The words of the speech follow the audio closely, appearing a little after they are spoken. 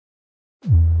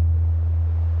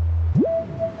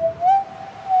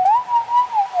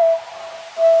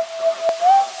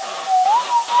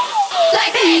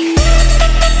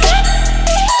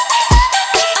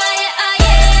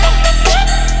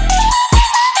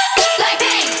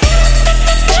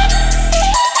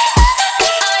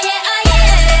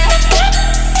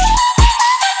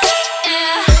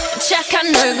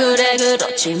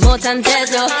못한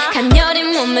태도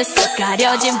가녀린 몸에 쏙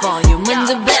가려진 볼륨은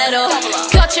두 배로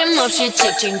거침없이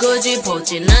찍힌 굳이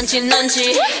보진 않지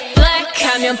Black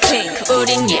하면 pink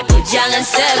우린 예쁘장한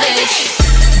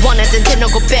savage 원하던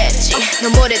대놓고 뺐지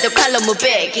눈물에도 칼로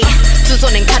무배기 두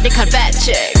손엔 가득한 fat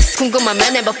checks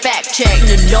궁금하면 해봐 fact check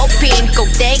눈 높인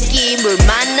꼭대기 물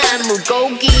만난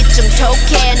물고기 좀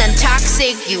톡해 난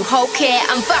toxic 유혹해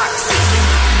I'm foxy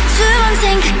두 번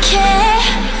생각해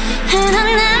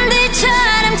흔한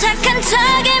남들처럼 착한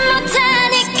척이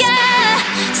못하니까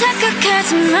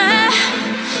착각하지 마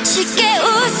쉽게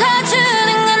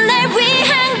웃어주는 건 날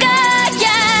위한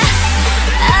거야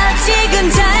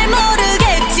아직은 잘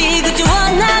모르겠지 그저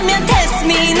원하면 test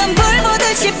me 넌 불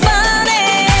보듯이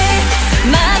뻔해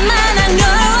만만한 걸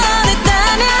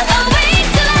원했다면 Oh wait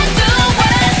till I do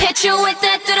it Hit you with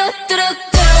that 뚜루뚜루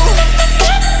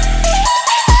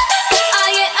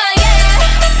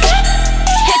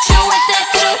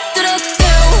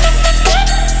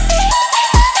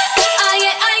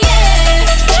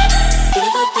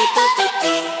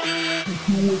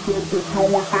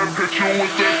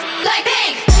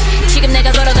Blackpink 지금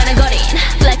내가 걸어가는 거린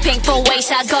Blackpink four-way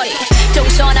사거리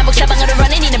동서남북 사방으로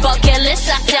running 이는 버킷리스트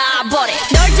싹 다 버려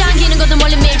널 당기는 것도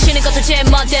멀리 밀치는 것도 제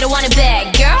멋대로 하는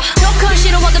bad girl 조금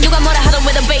싫어하고 누가 뭐라 하던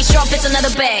with a bass drop it's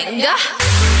another banger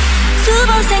두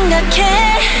번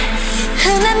생각해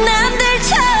흔한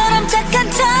남들처럼 착한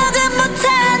척은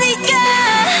못하니까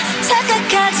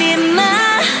착각하지 마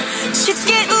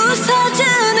쉽게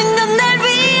웃어주는 건 날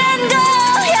위한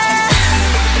거야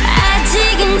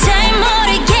아직은 잘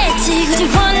모르겠지 굳이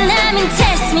원하면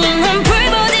test me 넌 불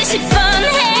보듯이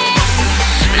뻔해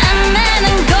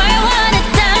만만한 걸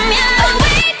원했다면 Oh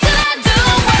wait till I do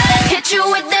it Hit you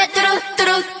with that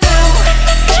뚜루뚜루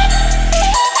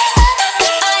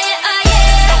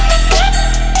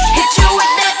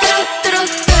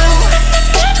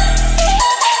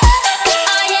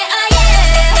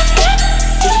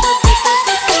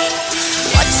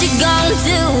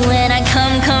when I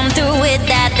come through with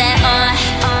that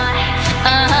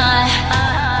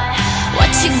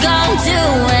What you gon'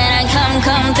 do